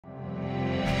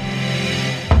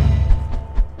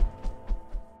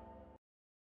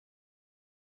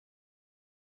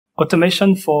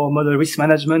Automation for model risk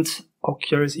management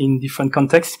occurs in different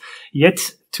contexts, yet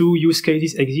two use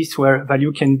cases exist where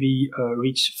value can be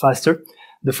reached faster.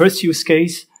 The first use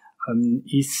case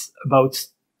is about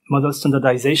model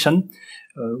standardization,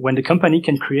 when the company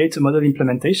can create a model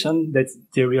implementation that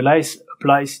they realize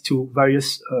applies to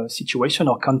various situations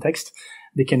or contexts.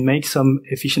 They can make some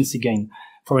efficiency gain.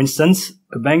 For instance,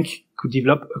 a bank could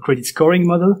develop a credit scoring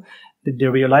model that they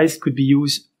realize could be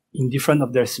used in different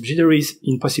of their subsidiaries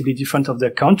in possibly different of their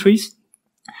countries.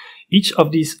 Each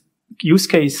of these use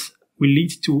cases will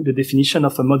lead to the definition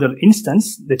of a model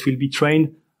instance that will be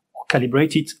trained or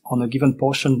calibrated on a given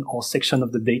portion or section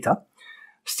of the data.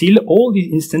 Still, all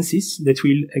these instances that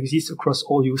will exist across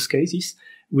all use cases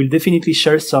will definitely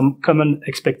share some common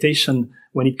expectation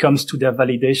when it comes to their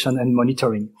validation and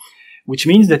monitoring, which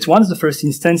means that once the first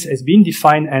instance has been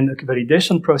defined and a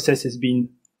validation process has been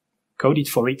coded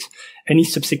for it, any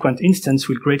subsequent instance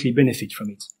will greatly benefit from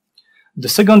it. The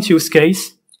second use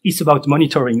case is about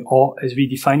monitoring, or as we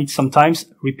define it sometimes,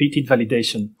 repeated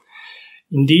validation.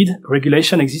 Indeed,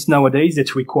 regulation exists nowadays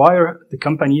that require the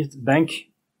company, the bank,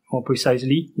 more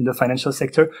precisely in the financial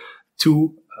sector,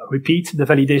 to repeat the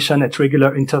validation at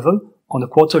regular interval on a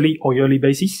quarterly or yearly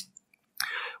basis.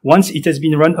 Once it has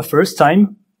been run a first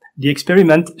time, the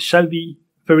experiment shall be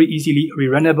very easily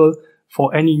rerunnable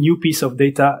for any new piece of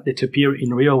data that appear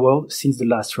in real world since the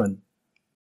last run.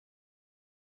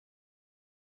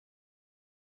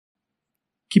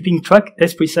 Keeping track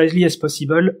as precisely as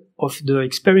possible of the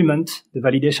experiment, the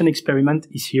validation experiment,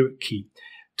 is here key.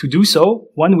 To do so,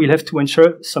 one will have to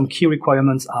ensure some key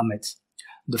requirements are met.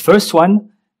 The first one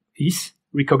is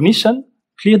recognition,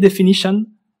 clear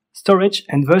definition, storage,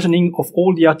 and versioning of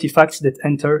all the artifacts that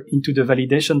enter into the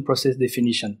validation process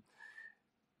definition.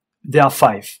 There are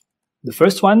 5. The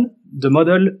first one, the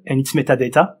model and its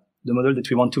metadata, the model that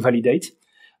we want to validate.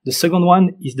 The second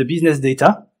one is the business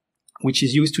data, which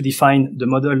is used to define the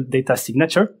model data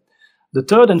signature. The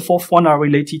third and fourth one are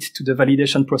related to the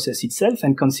validation process itself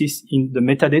and consist in the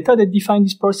metadata that define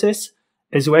this process,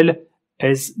 as well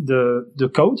as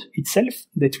the code itself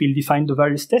that will define the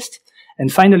various tests.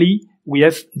 And finally, we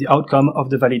have the outcome of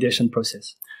the validation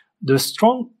process. The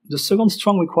second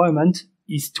strong requirement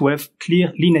is to have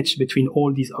clear linkage between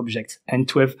all these objects and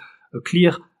to have a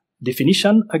clear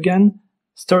definition, again,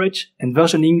 storage and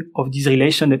versioning of this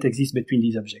relation that exists between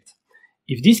these objects.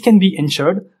 If this can be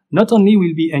ensured, not only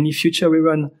will be any future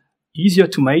rerun easier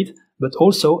to make, but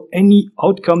also any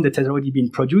outcome that has already been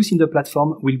produced in the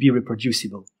platform will be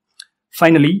reproducible.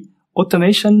 Finally,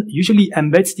 automation usually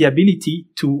embeds the ability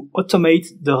to automate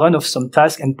the run of some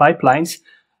tasks and pipelines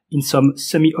in some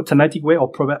semi-automatic way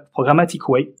or programmatic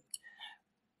way,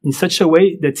 in such a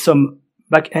way that some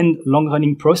back-end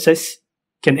long-running process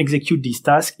can execute these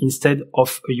tasks instead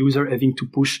of a user having to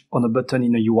push on a button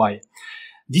in a UI.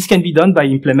 This can be done by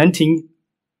implementing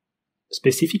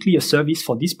specifically a service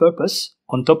for this purpose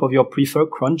on top of your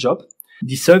preferred cron job.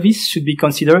 This service should be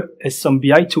considered as some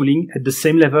BI tooling at the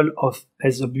same level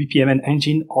as a BPMN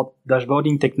engine or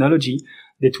dashboarding technology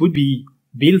that would be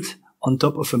built on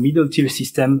top of a middle tier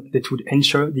system that would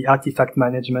ensure the artifact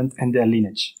management and their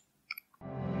lineage.